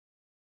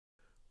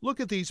Look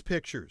at these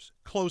pictures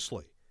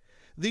closely.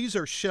 These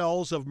are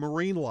shells of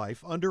marine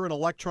life under an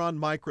electron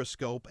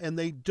microscope, and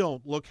they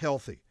don't look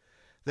healthy.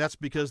 That's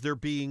because they're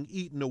being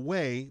eaten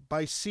away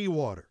by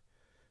seawater.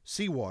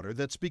 Seawater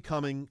that's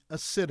becoming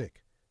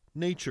acidic.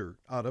 Nature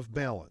out of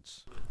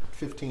balance.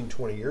 15,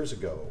 20 years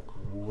ago,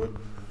 would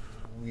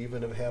we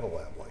even have had a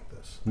lab like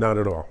this? Not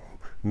at all.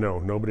 No,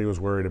 nobody was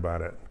worried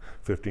about it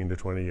 15 to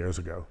 20 years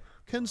ago.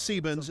 Ken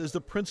Siebens is the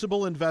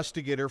principal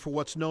investigator for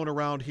what's known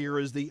around here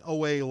as the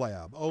OA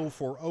lab, O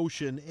for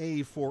ocean,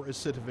 A for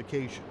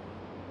acidification.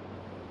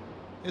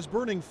 As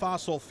burning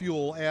fossil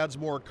fuel adds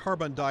more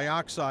carbon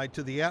dioxide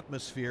to the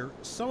atmosphere,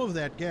 some of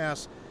that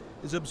gas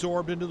is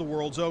absorbed into the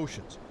world's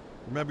oceans.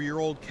 Remember your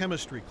old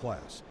chemistry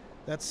class.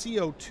 That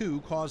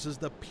CO2 causes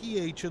the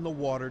pH in the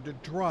water to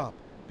drop,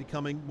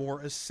 becoming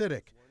more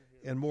acidic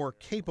and more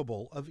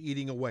capable of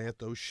eating away at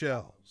those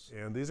shells.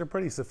 And these are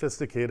pretty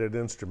sophisticated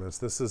instruments.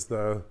 This is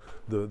the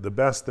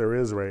best there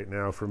is right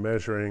now for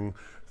measuring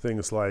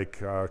things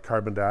like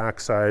carbon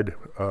dioxide,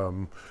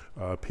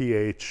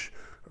 pH,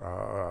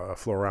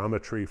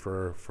 fluorometry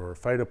for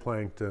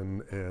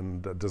phytoplankton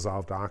and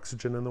dissolved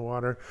oxygen in the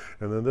water.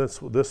 And then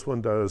this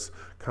one does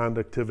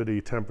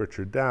conductivity,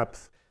 temperature,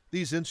 depth.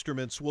 These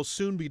instruments will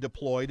soon be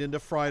deployed into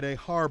Friday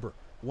Harbor,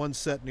 one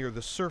set near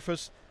the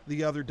surface,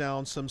 the other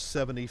down some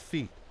 70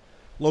 feet.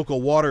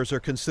 Local waters are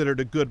considered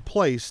a good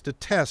place to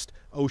test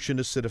ocean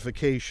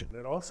acidification.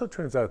 It also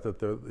turns out that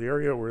the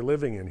area we're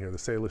living in here, the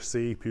Salish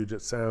Sea,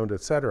 Puget Sound,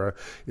 etc.,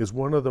 is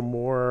one of the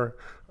more,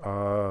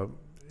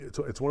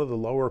 it's one of the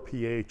lower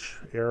pH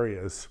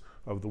areas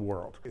of the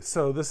world.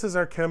 So this is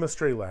our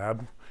chemistry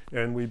lab,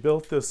 and we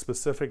built this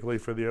specifically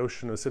for the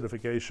ocean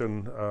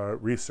acidification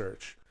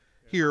research.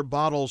 Here,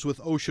 bottles with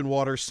ocean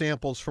water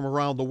samples from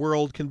around the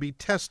world can be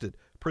tested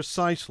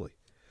precisely.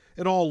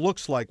 It all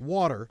looks like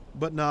water,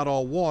 but not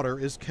all water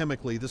is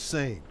chemically the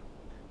same.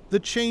 The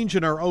change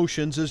in our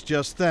oceans is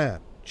just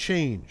that,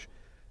 change.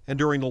 And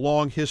during the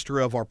long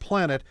history of our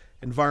planet,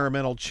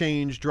 environmental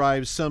change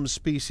drives some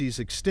species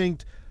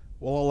extinct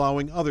while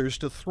allowing others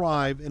to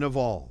thrive and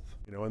evolve.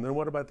 And then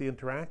what about the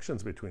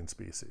interactions between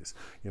species?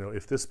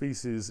 If this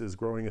species is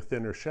growing a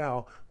thinner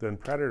shell, then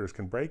predators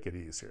can break it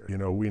easier.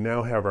 We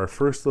now have our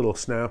first little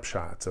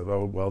snapshots of,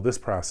 oh, well, this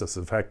process is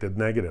affected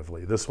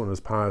negatively. This one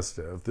is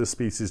positive. This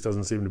species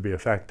doesn't seem to be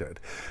affected.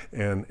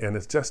 And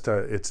it's just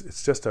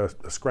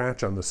a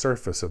scratch on the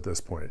surface at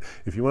this point.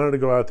 If you wanted to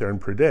go out there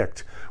and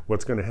predict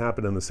what's going to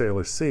happen in the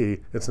Salish Sea,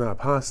 it's not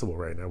possible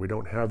right now. We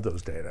don't have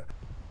those data.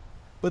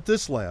 But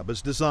this lab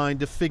is designed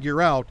to figure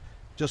out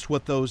just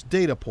what those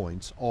data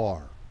points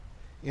are.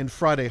 In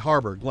Friday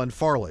Harbor, Glenn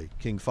Farley,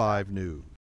 King 5 News.